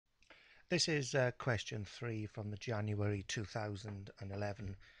This is question 3 from the January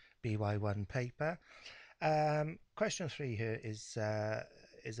 2011 BY1 paper. Question 3 here is a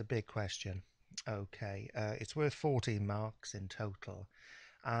big question. Okay, it's worth 14 marks in total,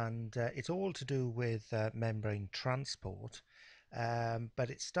 and it's all to do with membrane transport, but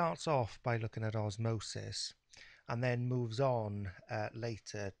it starts off by looking at osmosis and then moves on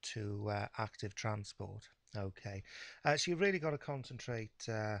later to active transport. Okay, so you've really got to concentrate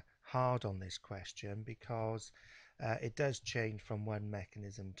hard on this question because it does change from one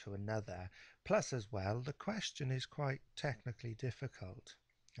mechanism to another. Plus, as well, the question is quite technically difficult.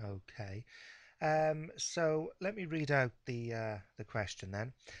 Okay, so let me read out the question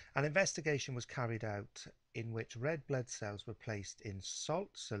then. An investigation was carried out in which red blood cells were placed in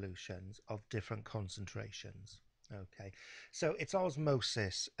salt solutions of different concentrations. Okay, so it's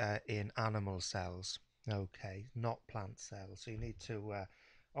osmosis in animal cells. Okay, not plant cells. So you need to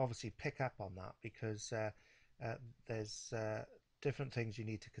obviously pick up on that because there's different things you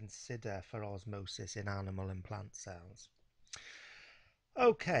need to consider for osmosis in animal and plant cells.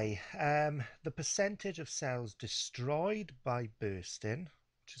 Okay, the percentage of cells destroyed by bursting,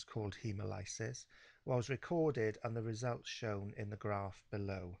 which is called hemolysis, was recorded and the results shown in the graph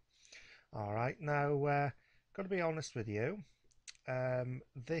below. All right, now got to be honest with you.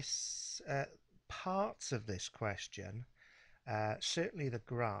 This parts of this question, certainly the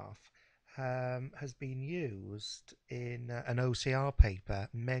graph, has been used in an OCR paper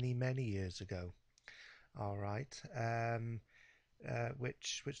many years ago. All right,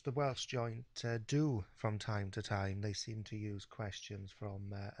 which the Welsh joint do from time to time. They seem to use questions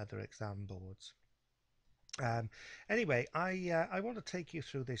from other exam boards. Anyway, I want to take you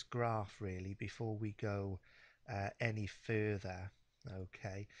through this graph really before we go any further.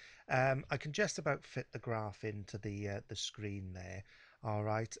 Okay, I can just about fit the graph into the screen there. All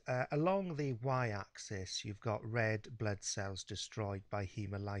right, along the y-axis you've got red blood cells destroyed by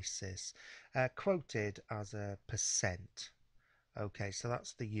hemolysis, quoted as a percent. Okay, so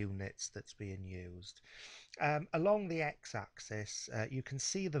that's the units that's being used. Along the x-axis you can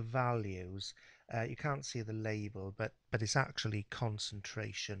see the values. You can't see the label, but it's actually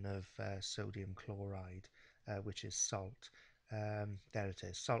concentration of sodium chloride, which is salt. There it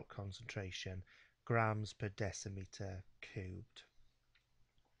is, salt concentration, grams per decimeter cubed.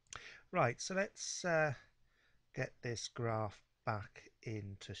 Right, so let's get this graph back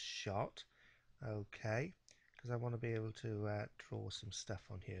into shot. Okay, because I want to be able to draw some stuff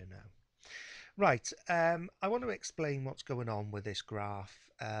on here now. Right, I want to explain what's going on with this graph,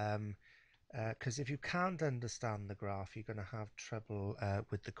 because if you can't understand the graph, you're going to have trouble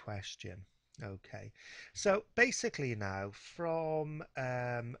with the question. Okay, so basically now from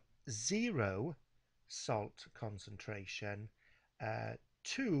 0 salt concentration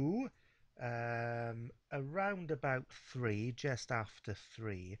to around about 3, just after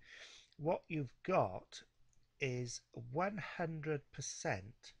 3, what you've got is 100%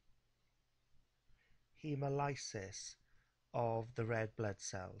 hemolysis of the red blood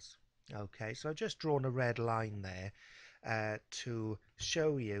cells. Okay, so I've just drawn a red line there to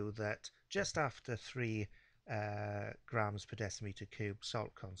show you that just after 3 grams per decimeter cube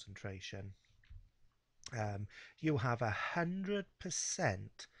salt concentration, you have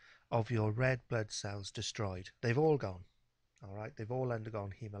 100% of your red blood cells destroyed. They've all gone. All right, they've all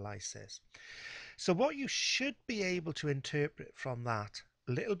undergone hemolysis. So what you should be able to interpret from that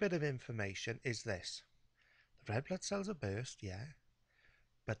little bit of information is this. The red blood cells are burst, yeah,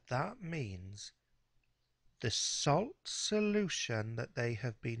 but that means the salt solution that they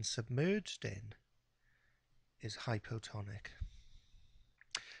have been submerged in is hypotonic.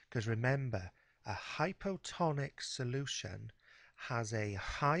 Because remember, a hypotonic solution has a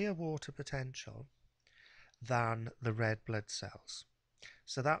higher water potential than the red blood cells.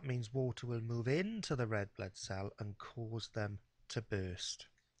 So that means water will move into the red blood cell and cause them to burst.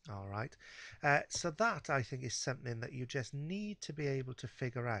 All right. So that, I think, is something that you just need to be able to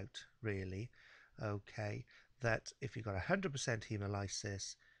figure out, really. Okay, that if you've got 100%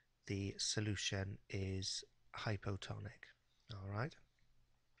 hemolysis, the solution is hypotonic. All right.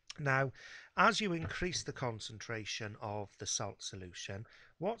 Now, as you increase the concentration of the salt solution,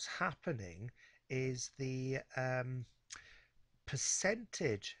 what's happening is the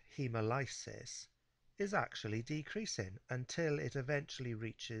percentage hemolysis is actually decreasing until it eventually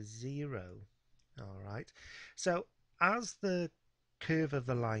reaches 0. All right. So as the curve of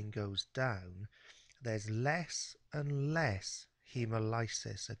the line goes down, there's less and less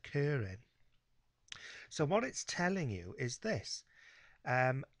hemolysis occurring. So what it's telling you is this.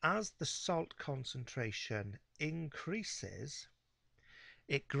 As the salt concentration increases,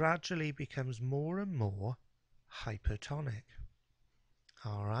 it gradually becomes more and more hypertonic.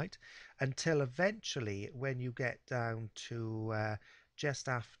 All right, until eventually, when you get down to just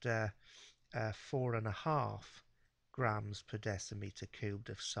after 4.5 grams per decimeter cubed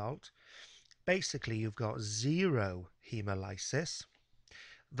of salt, basically you've got zero hemolysis.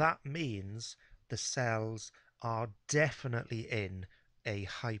 That means the cells are definitely in a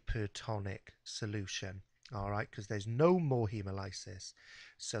hypertonic solution. All right, because there's no more hemolysis,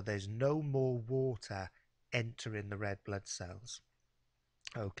 so there's no more water entering the red blood cells.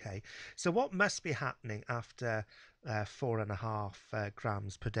 Okay, so what must be happening after 4.5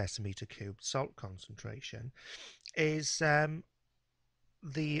 grams per decimeter cubed salt concentration is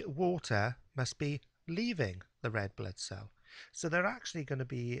the water must be leaving the red blood cell. So they're actually going to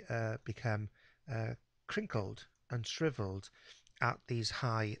be become crinkled and shriveled at these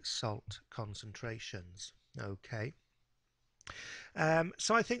high salt concentrations. Okay.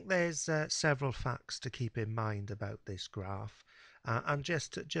 So I think there's several facts to keep in mind about this graph, and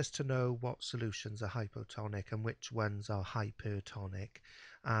just to know what solutions are hypotonic and which ones are hypertonic.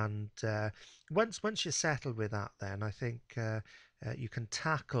 And once you're settled with that, then I think you can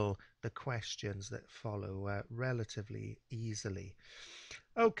tackle the questions that follow relatively easily.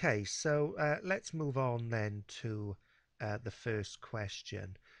 Okay, so let's move on then to the first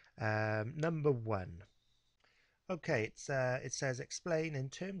question. Number one. Okay, it says explain in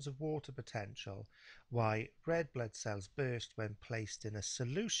terms of water potential why red blood cells burst when placed in a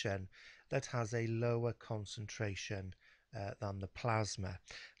solution that has a lower concentration than the plasma.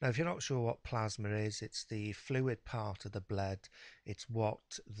 Now, if you're not sure what plasma is, it's the fluid part of the blood. It's what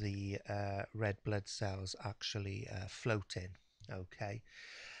the red blood cells actually float in. Okay.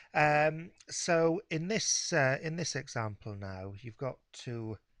 So in this example now, you've got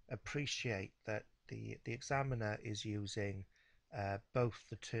to appreciate that the examiner is using both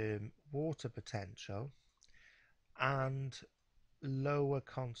the term water potential and lower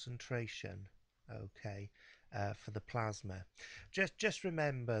concentration, okay, for the plasma. Just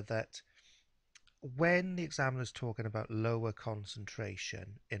remember that when the examiner is talking about lower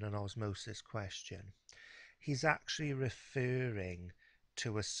concentration in an osmosis question, he's actually referring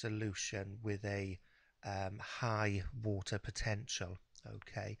to a solution with a high water potential.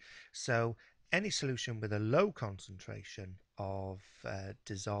 Okay, so any solution with a low concentration of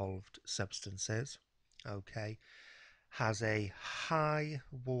dissolved substances, okay, has a high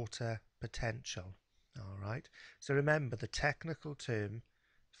water potential. All right, so remember the technical term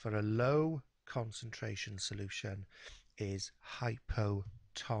for a low concentration solution is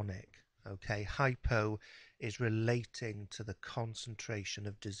hypotonic. Okay, hypo is relating to the concentration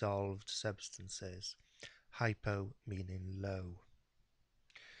of dissolved substances. Hypo meaning low.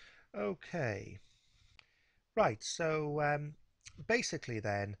 Okay, right, so basically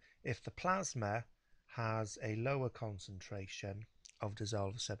then, if the plasma has a lower concentration of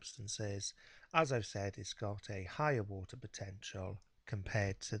dissolved substances, as I've said, it's got a higher water potential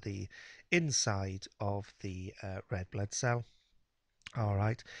compared to the inside of the red blood cell. All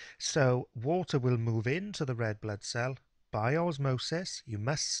right, so water will move into the red blood cell by osmosis. You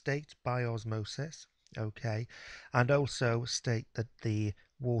must state by osmosis, okay, and also state that the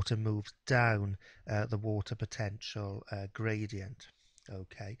water moves down the water potential gradient.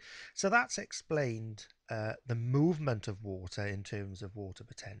 Okay, so that's explained the movement of water in terms of water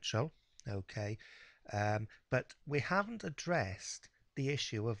potential. Okay, but we haven't addressed the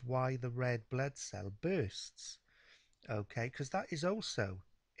issue of why the red blood cell bursts. Okay, because that is also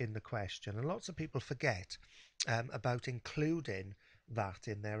in the question, and lots of people forget about including that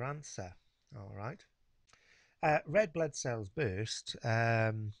in their answer. All right. Red blood cells burst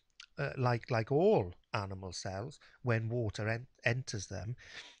like all animal cells when water enters them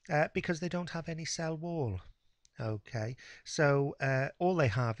because they don't have any cell wall. Okay, so all they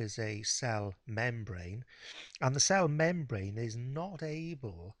have is a cell membrane, and the cell membrane is not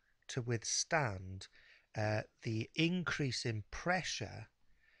able to withstand the increase in pressure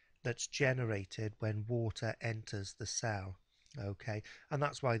that's generated when water enters the cell. Okay, and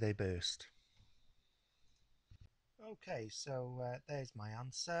that's why they burst. Okay, so there's my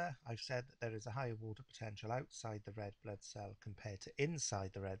answer. I've said that there is a higher water potential outside the red blood cell compared to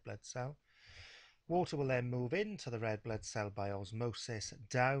inside the red blood cell. Water will then move into the red blood cell by osmosis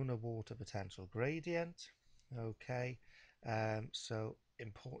down a water potential gradient. Okay, so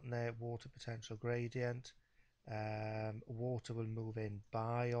important there, water potential gradient. Water will move in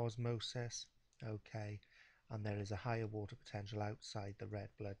by osmosis. Okay, and there is a higher water potential outside the red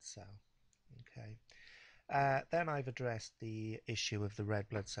blood cell. Okay. Then I've addressed the issue of the red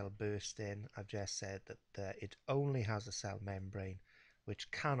blood cell bursting. I've just said that it only has a cell membrane which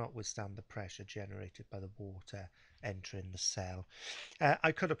cannot withstand the pressure generated by the water entering the cell.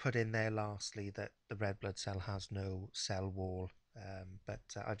 I could have put in there lastly that the red blood cell has no cell wall, but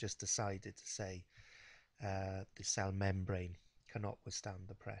I just decided to say the cell membrane cannot withstand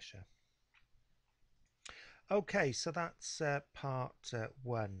the pressure. Okay, so that's part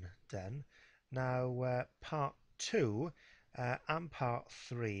 1 done. Now part 2 and part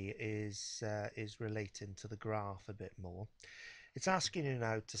 3 is relating to the graph a bit more. It's asking you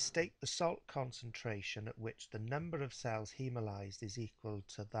now to state the salt concentration at which the number of cells hemolyzed is equal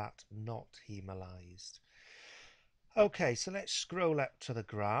to that not hemolyzed. Okay, so let's scroll up to the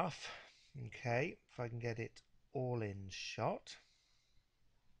graph. Okay, if I can get it all in shot.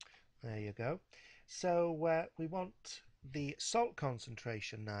 There you go. So we want the salt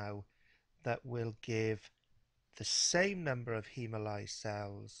concentration now that will give the same number of hemolyzed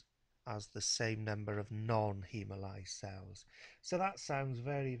cells as the same number of non-hemolyzed cells. So that sounds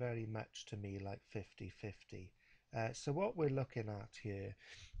very, very much to me like 50-50. So what we're looking at here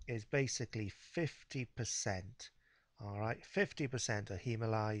is basically 50%. All right, 50% are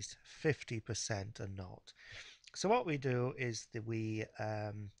hemolyzed, 50% are not. So what we do is that we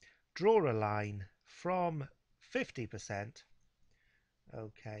draw a line from 50%,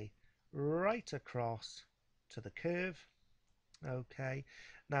 okay, right across to the curve. Okay,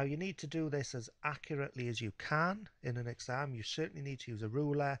 now you need to do this as accurately as you can in an exam. You certainly need to use a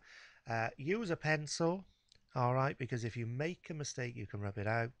ruler, use a pencil, all right, because if you make a mistake you can rub it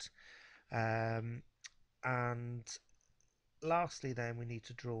out. And lastly then we need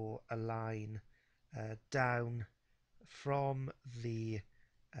to draw a line down from the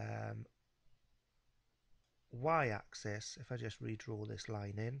y-axis. If I just redraw this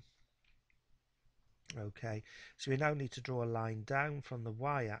line in. Okay, so we now need to draw a line down from the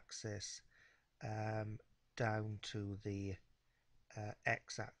y-axis down to the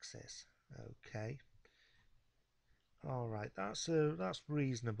x-axis. Okay, all right, that's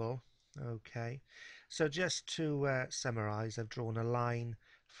reasonable. Okay, so just to summarize, I've drawn a line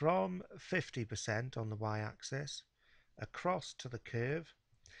from 50% on the y-axis across to the curve,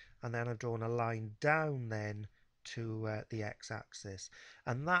 and then I've drawn a line down then to the x-axis,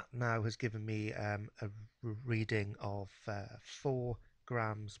 and that now has given me a reading of 4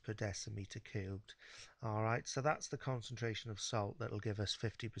 grams per decimeter cubed. All right, so that's the concentration of salt that will give us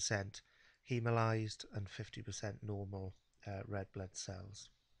 50% hemolyzed and 50% normal red blood cells.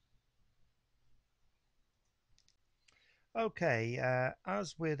 Okay,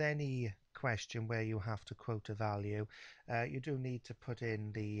 as with any question where you have to quote a value, you do need to put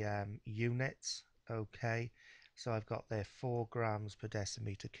in the units. Okay, so I've got there 4 grams per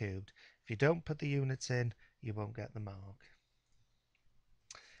decimeter cubed. If you don't put the units in, you won't get the mark.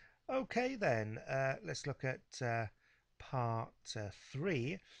 Okay then, let's look at part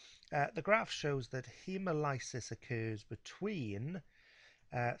 3. The graph shows that hemolysis occurs between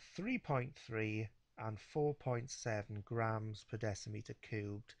 3.3 and 4.7 grams per decimeter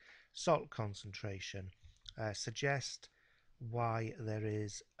cubed salt concentration. Suggest why there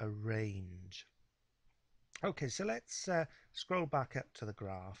is a range. Okay, so let's scroll back up to the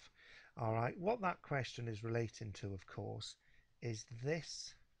graph. All right, what that question is relating to, of course, is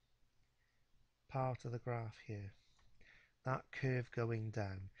this part of the graph here, that curve going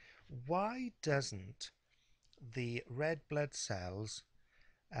down. Why doesn't the red blood cells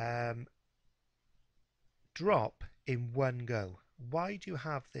drop in one go? Why do you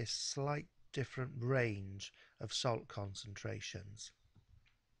have this slight different range of salt concentrations?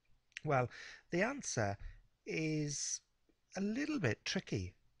 Well, the answer is a little bit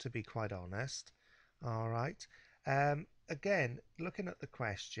tricky, to be quite honest. All right. Again, looking at the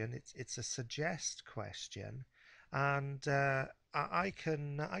question, it's a suggest question, and I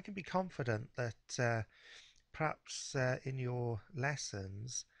can be confident that perhaps in your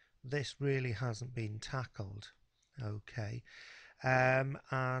lessons this really hasn't been tackled. Okay,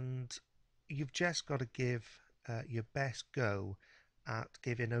 and you've just got to give your best go at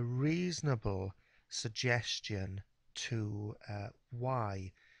giving a reasonable suggestion to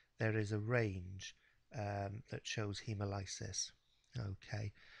why there is a range that shows hemolysis.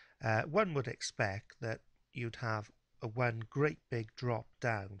 Okay, one would expect that you'd have one great big drop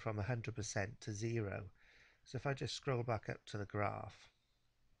down from 100% to 0. So if I just scroll back up to the graph,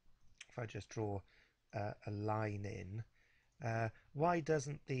 if I just draw a line in, why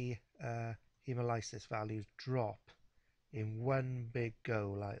doesn't the hemolysis values drop in one big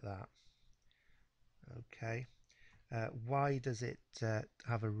go like that? Okay, why does it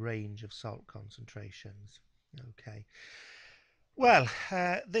have a range of salt concentrations? Okay, Well,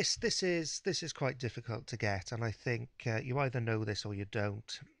 this is quite difficult to get, and I think you either know this or you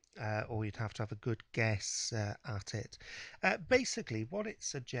don't, or you'd have to have a good guess at it. Basically, what it's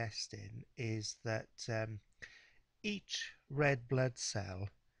suggesting is that each red blood cell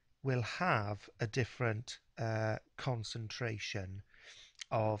will have a different concentration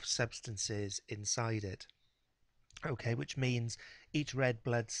of substances inside it. Okay, which means each red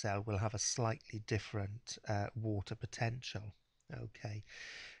blood cell will have a slightly different water potential. Okay,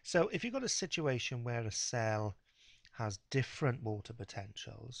 so if you've got a situation where a cell has different water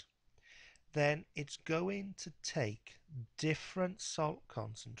potentials, then it's going to take different salt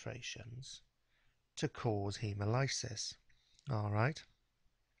concentrations to cause hemolysis. All right.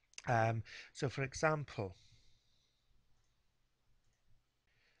 So, for example,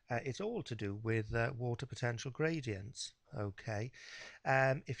 it's all to do with water potential gradients. Okay,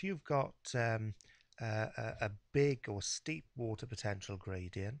 if you've got a big or steep water potential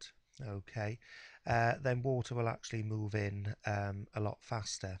gradient, okay, then water will actually move in a lot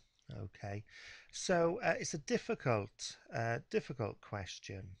faster. Okay, so it's a difficult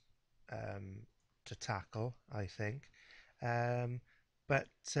question to tackle, I think. Um, but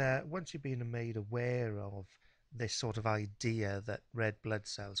once you've been made aware of this sort of idea that red blood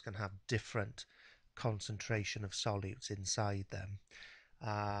cells can have different concentration of solutes inside them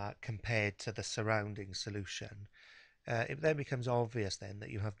compared to the surrounding solution, it then becomes obvious then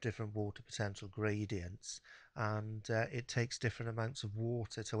that you have different water potential gradients, and it takes different amounts of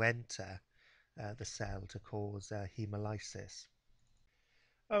water to enter the cell to cause hemolysis.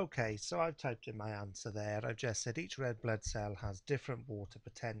 Okay, so I've typed in my answer there. I've just said each red blood cell has different water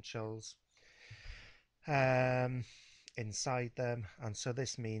potentials um, inside them, and so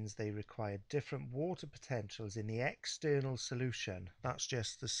this means they require different water potentials in the external solution. That's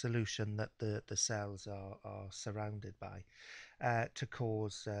just the solution that the cells are surrounded by to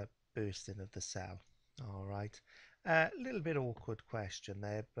cause bursting of the cell. All right. A little bit awkward question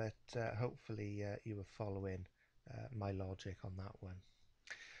there, but hopefully you were following my logic on that one.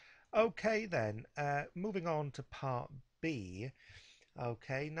 Okay, then, moving on to part B.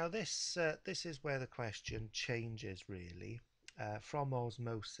 Okay, now this is where the question changes really from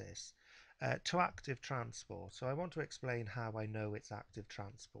osmosis to active transport. So I want to explain how I know it's active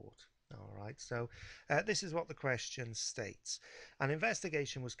transport. All right, so this is what the question states. An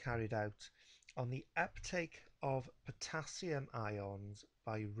investigation was carried out on the uptake of potassium ions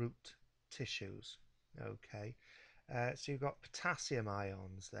by root tissues. Okay, so you've got potassium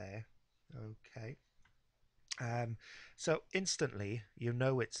ions there. Okay. So instantly, you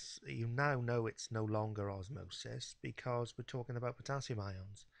now know it's no longer osmosis because we're talking about potassium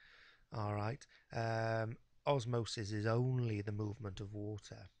ions. All right. Osmosis is only the movement of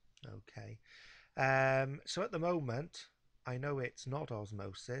water. Okay. So at the moment, I know it's not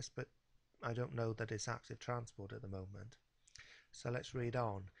osmosis, but I don't know that it's active transport at the moment. So let's read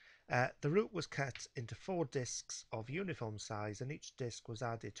on. The root was cut into 4 discs of uniform size, and each disc was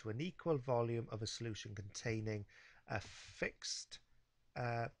added to an equal volume of a solution containing a fixed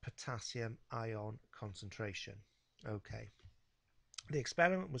potassium ion concentration. Okay. The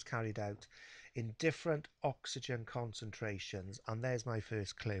experiment was carried out in different oxygen concentrations, and there's my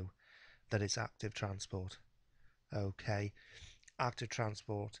first clue that it's active transport. Okay. Active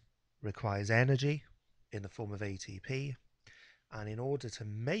transport requires energy in the form of ATP. And in order to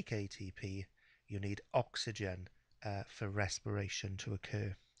make ATP, you need oxygen for respiration to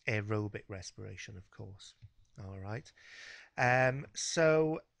occur. Aerobic respiration, of course. All right.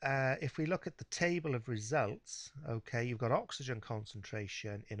 If we look at the table of results, okay, you've got oxygen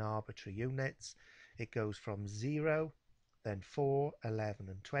concentration in arbitrary units. It goes from 0, then 4, 11,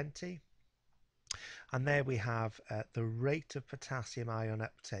 and 20. And there we have the rate of potassium ion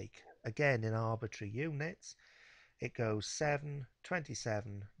uptake, again in arbitrary units. It goes 7,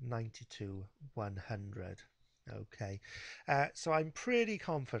 27, 92, 100. Okay, so I'm pretty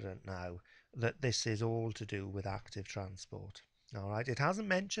confident now that this is all to do with active transport. All right, it hasn't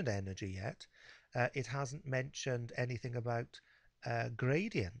mentioned energy yet. It hasn't mentioned anything about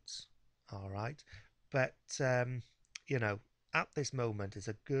gradients. All right, but you know, at this moment, it's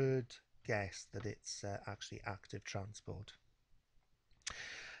a good guess that it's actually active transport.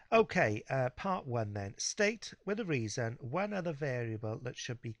 Okay, part 1 then. State with a reason one other variable that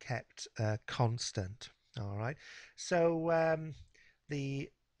should be kept constant. All right. So the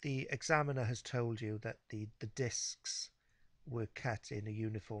examiner has told you that the discs were cut in a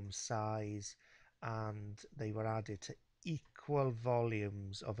uniform size and they were added to equal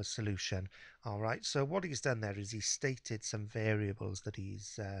volumes of a solution. All right. So what he's done there is he stated some variables that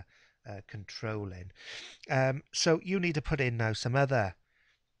he's controlling. So you need to put in now some other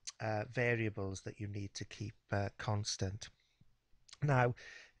variables that you need to keep constant. Now,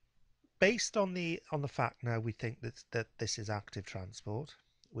 based on the fact now we think that this is active transport,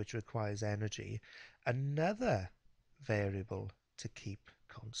 which requires energy, another variable to keep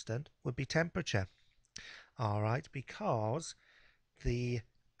constant would be temperature. All right, because the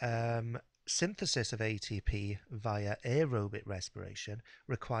synthesis of ATP via aerobic respiration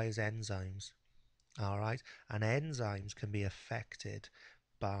requires enzymes. All right, and enzymes can be affected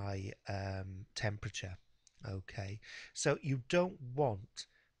by temperature. Okay, so you don't want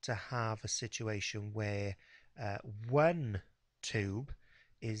to have a situation where one tube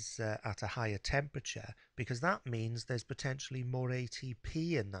is at a higher temperature, because that means there's potentially more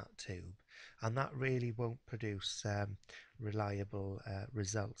ATP in that tube, and that really won't produce reliable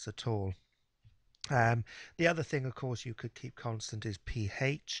results at all. The other thing, of course, you could keep constant is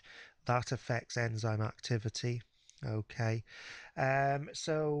pH. That affects enzyme activity. Okay,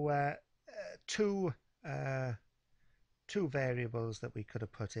 so two two variables that we could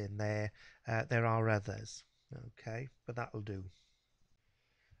have put in there. There are others. Okay, but that'll do.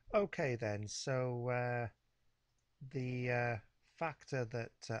 Okay then, so the factor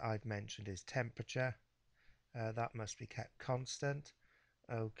that I've mentioned is temperature. That must be kept constant.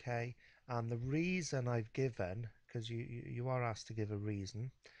 Okay, and the reason I've given, because you are asked to give a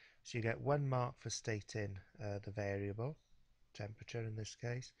reason, so you get 1 mark for stating the variable, temperature in this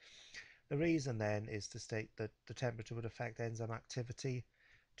case. The reason then is to state that the temperature would affect enzyme activity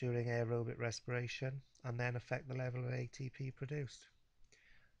during aerobic respiration and then affect the level of ATP produced.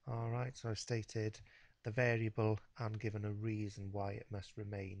 Alright, so I've stated the variable and given a reason why it must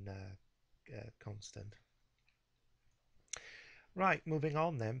remain constant. Right, moving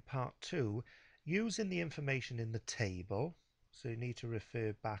on then, part 2, using the information in the table. So you need to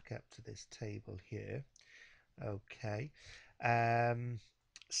refer back up to this table here. Okay.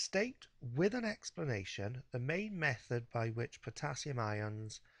 State with an explanation the main method by which potassium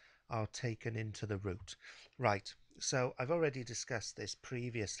ions are taken into the root. Right, so I've already discussed this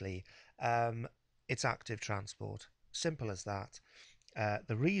previously. It's active transport. Simple as that.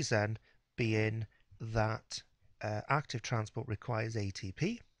 The reason being that active transport requires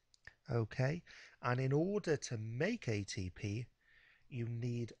ATP, okay, and in order to make ATP you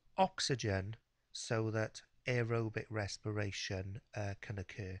need oxygen so that aerobic respiration can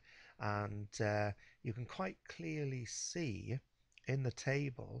occur, and you can quite clearly see in the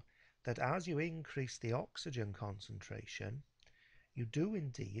table that as you increase the oxygen concentration you do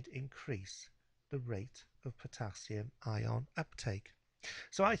indeed increase the rate of potassium ion uptake.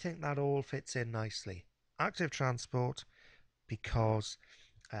 So I think that all fits in nicely. Active transport because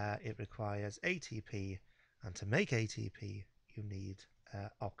it requires ATP, and to make ATP you need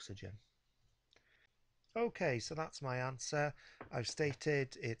oxygen. Okay, so that's my answer. I've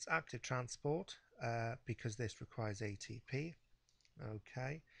stated it's active transport because this requires ATP.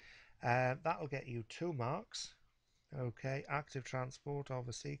 Okay, that'll get you 2 marks. Okay, active transport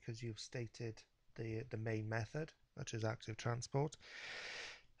obviously because you've stated the main method, which is active transport.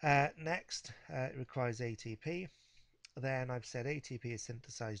 Next, it requires ATP. Then I've said ATP is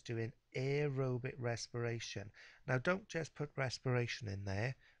synthesized during aerobic respiration. Now don't just put respiration in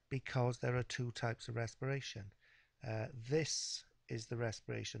there, because there are 2 types of respiration. This is the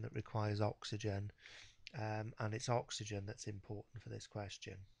respiration that requires oxygen, and it's oxygen that's important for this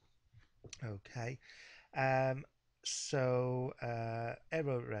question. Okay, so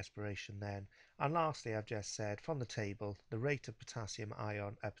aerobic respiration then. And lastly, I've just said from the table, the rate of potassium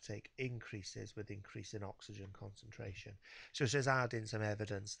ion uptake increases with increasing oxygen concentration. So it's just adding some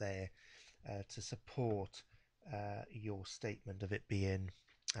evidence there to support your statement of it being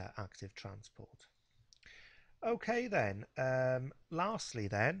active transport. Okay then, lastly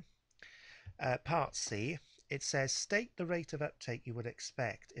then, part C, it says state the rate of uptake you would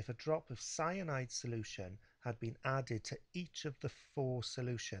expect if a drop of cyanide solution had been added to each of the 4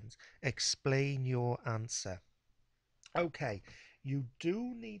 solutions. Explain your answer. Okay, you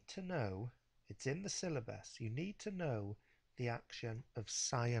do need to know, it's in the syllabus, you need to know the action of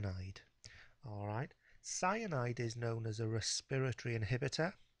cyanide. Alright, cyanide is known as a respiratory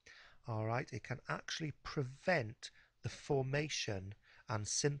inhibitor. Alright, it can actually prevent the formation and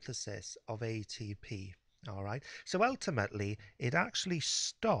synthesis of ATP. Alright, so ultimately it actually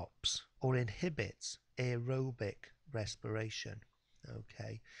stops or inhibits aerobic respiration.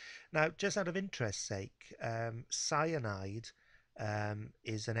 Okay, now just out of interest's sake, cyanide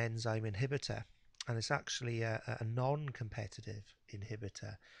is an enzyme inhibitor, and it's actually a non-competitive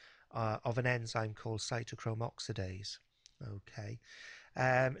inhibitor of an enzyme called cytochrome oxidase. Okay,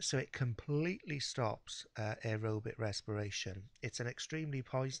 So it completely stops aerobic respiration. It's an extremely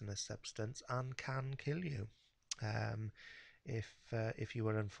poisonous substance and can kill you um, if you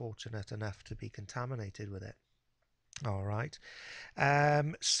were unfortunate enough to be contaminated with it. All right.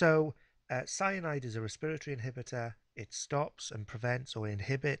 Cyanide is a respiratory inhibitor. It stops and prevents or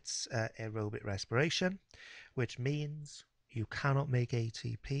inhibits aerobic respiration, which means you cannot make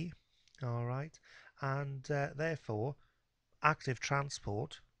ATP. All right. And therefore, active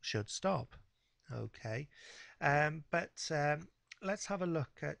transport should stop. Okay. But let's have a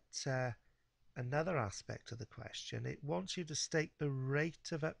look at another aspect of the question. It wants you to state the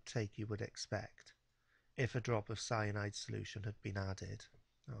rate of uptake you would expect if a drop of cyanide solution had been added.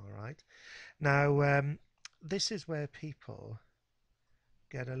 All right. Now, this is where people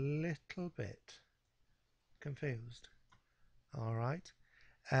get a little bit confused. All right.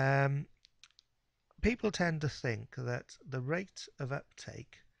 Um, People tend to think that the rate of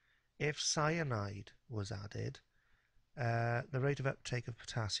uptake, if cyanide was added, the rate of uptake of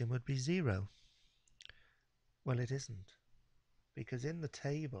potassium would be 0. Well, it isn't, because in the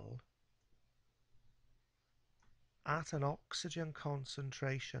table, at an oxygen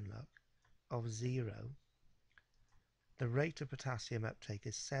concentration, look, of 0, the rate of potassium uptake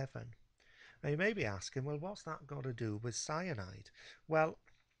is 7. Now you may be asking, well, what's that got to do with cyanide? Well,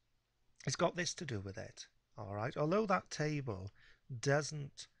 it's got this to do with it. All right. Although that table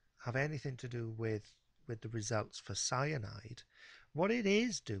doesn't have anything to do with the results for cyanide, what it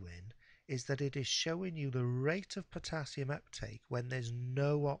is doing is that it is showing you the rate of potassium uptake when there's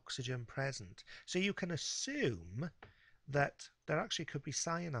no oxygen present. So you can assume that there actually could be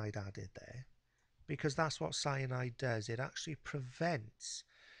cyanide added there, because that's what cyanide does. It actually prevents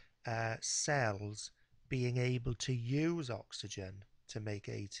cells being able to use oxygen to make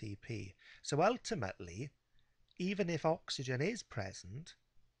ATP. So ultimately, even if oxygen is present,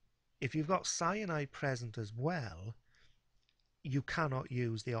 if you've got cyanide present as well, you cannot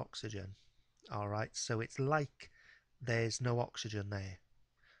use the oxygen. All right, so it's like there's no oxygen there.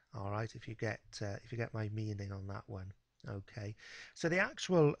 All right, if you get my meaning on that one. Okay, so the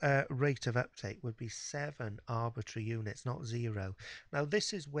actual rate of uptake would be 7 arbitrary units, not 0. Now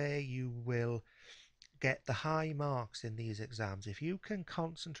this is where you will get the high marks in these exams. If you can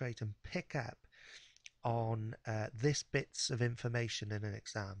concentrate and pick up on this bits of information in an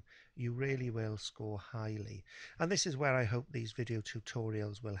exam, you really will score highly. And this is where I hope these video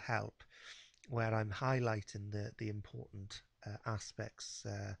tutorials will help, where I'm highlighting the important aspects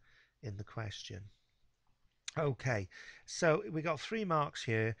in the question. Okay, so we got 3 marks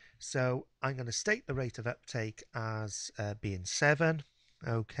here, so I'm going to state the rate of uptake as being 7.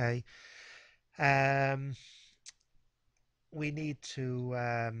 Okay, we need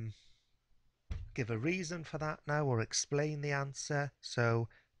to give a reason for that now, or explain the answer. So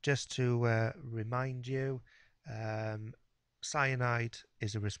just to remind you, cyanide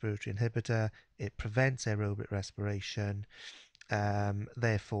is a respiratory inhibitor. It prevents aerobic respiration.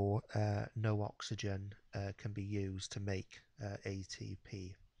 Therefore, no oxygen can be used to make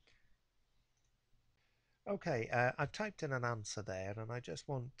ATP. Okay, I've typed in an answer there, and I just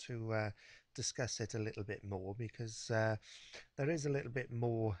want to discuss it a little bit more, because there is a little bit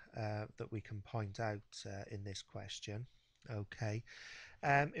more that we can point out in this question. Okay,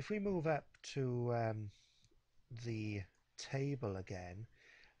 if we move up to the table again,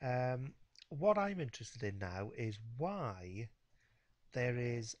 what I'm interested in now is why there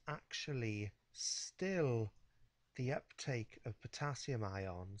is actually still the uptake of potassium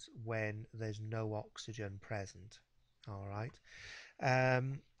ions when there's no oxygen present. All right.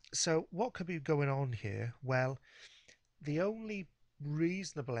 So what could be going on here? Well, the only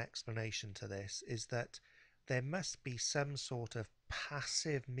reasonable explanation to this is that there must be some sort of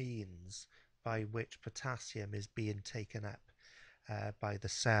passive means by which potassium is being taken up by the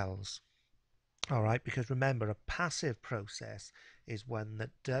cells. All right, because remember, a passive process is one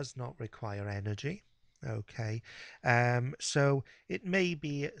that does not require energy. Okay, so it may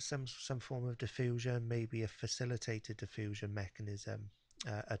be some form of diffusion, maybe a facilitated diffusion mechanism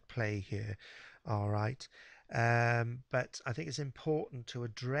at play here. All right, but I think it's important to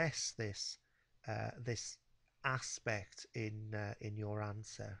address this aspect in your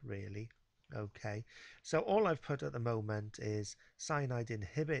answer, really. Okay, so all I've put at the moment is cyanide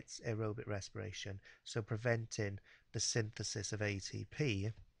inhibits aerobic respiration, so preventing the synthesis of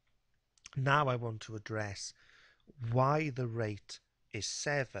ATP. Now I want to address why the rate is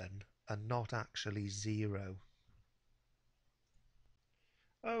 7 and not actually 0.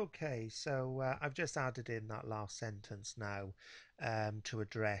 Okay, so I've just added in that last sentence now to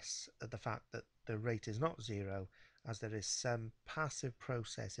address the fact that the rate is not zero, as there is some passive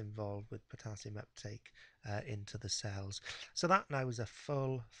process involved with potassium uptake into the cells. So that now is a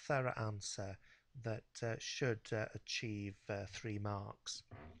full, thorough answer that should achieve 3 marks.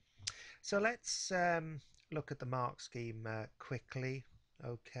 So let's look at the mark scheme quickly.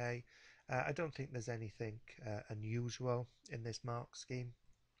 Okay, I don't think there's anything unusual in this mark scheme.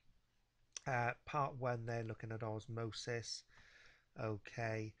 Part one, they're looking at osmosis.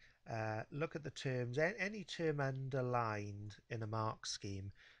 Okay, look at the terms. Any term underlined in a mark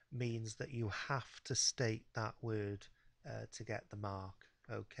scheme means that you have to state that word to get the mark.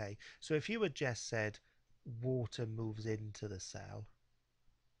 Okay, so if you had just said water moves into the cell,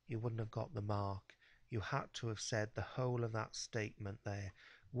 you wouldn't have got the mark. You had to have said the whole of that statement there.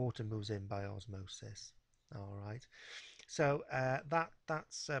 Water moves in by osmosis. All right. So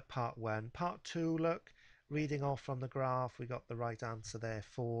that's part one. Part two, look, reading off from the graph, we got the right answer there,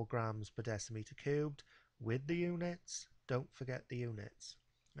 4 grams per decimeter cubed with the units. Don't forget the units.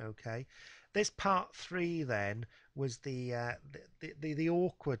 Okay. This part three then was the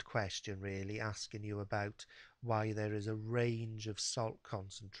awkward question, really, asking you about why there is a range of salt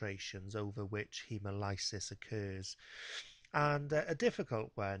concentrations over which hemolysis occurs, and a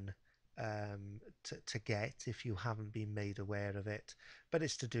difficult one to get if you haven't been made aware of it, but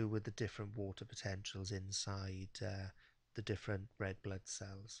it's to do with the different water potentials inside the different red blood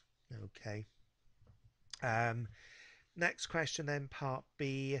cells. Okay. Um, Next question then, part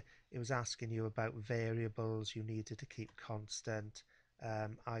B, it was asking you about variables you needed to keep constant.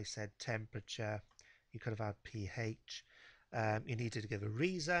 I said temperature, you could have had pH. You needed to give a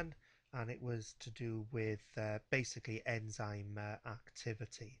reason, and it was to do with basically enzyme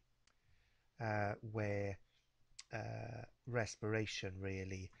activity, where respiration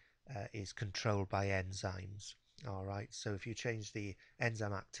really is controlled by enzymes. All right, so if you change the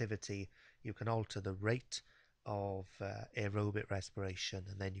enzyme activity, you can alter the rate of aerobic respiration,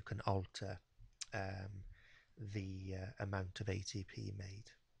 and then you can alter um, the amount of ATP made.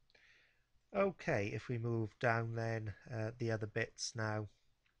 Okay, if we move down then, the other bits now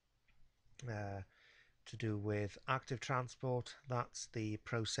to do with active transport. That's the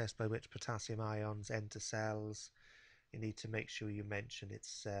process by which potassium ions enter cells. You need to make sure you mention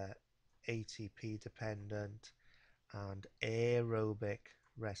it's ATP dependent, and aerobic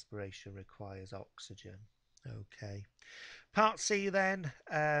respiration requires oxygen. Okay. Part C then,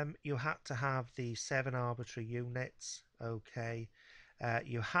 you had to have the 7 arbitrary units. Okay.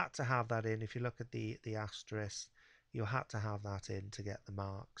 You had to have that in. If you look at the asterisk, you had to have that in to get the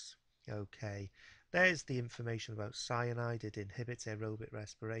marks. Okay. There's the information about cyanide. It inhibits aerobic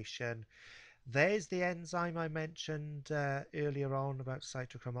respiration. There's the enzyme I mentioned earlier on about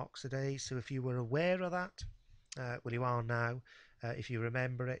cytochrome oxidase. So if you were aware of that, well, you are now. If you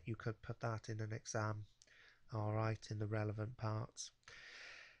remember it, you could put that in an exam. All right, in the relevant parts.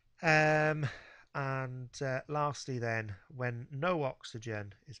 And lastly then, when no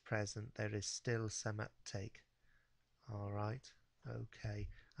oxygen is present, there is still some uptake. All right, okay.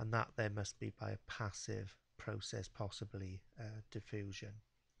 And that then must be by a passive process, possibly diffusion.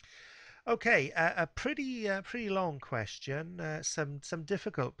 Okay, a pretty long question. Some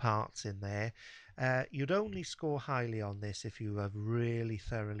difficult parts in there. You'd only score highly on this if you have really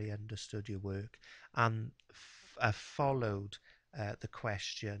thoroughly understood your work and followed the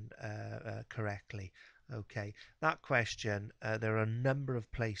question correctly. Okay, that question, there are a number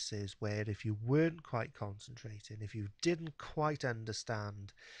of places where if you weren't quite concentrating, if you didn't quite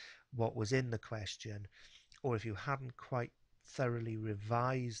understand what was in the question, or if you hadn't quite thoroughly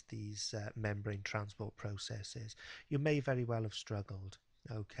revised these membrane transport processes, you may very well have struggled.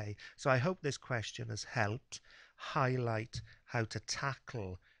 Okay, so I hope this question has helped highlight how to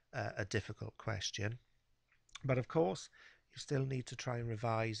tackle a difficult question. But of course, you still need to try and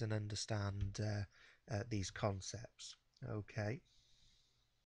revise and understand these concepts. Okay.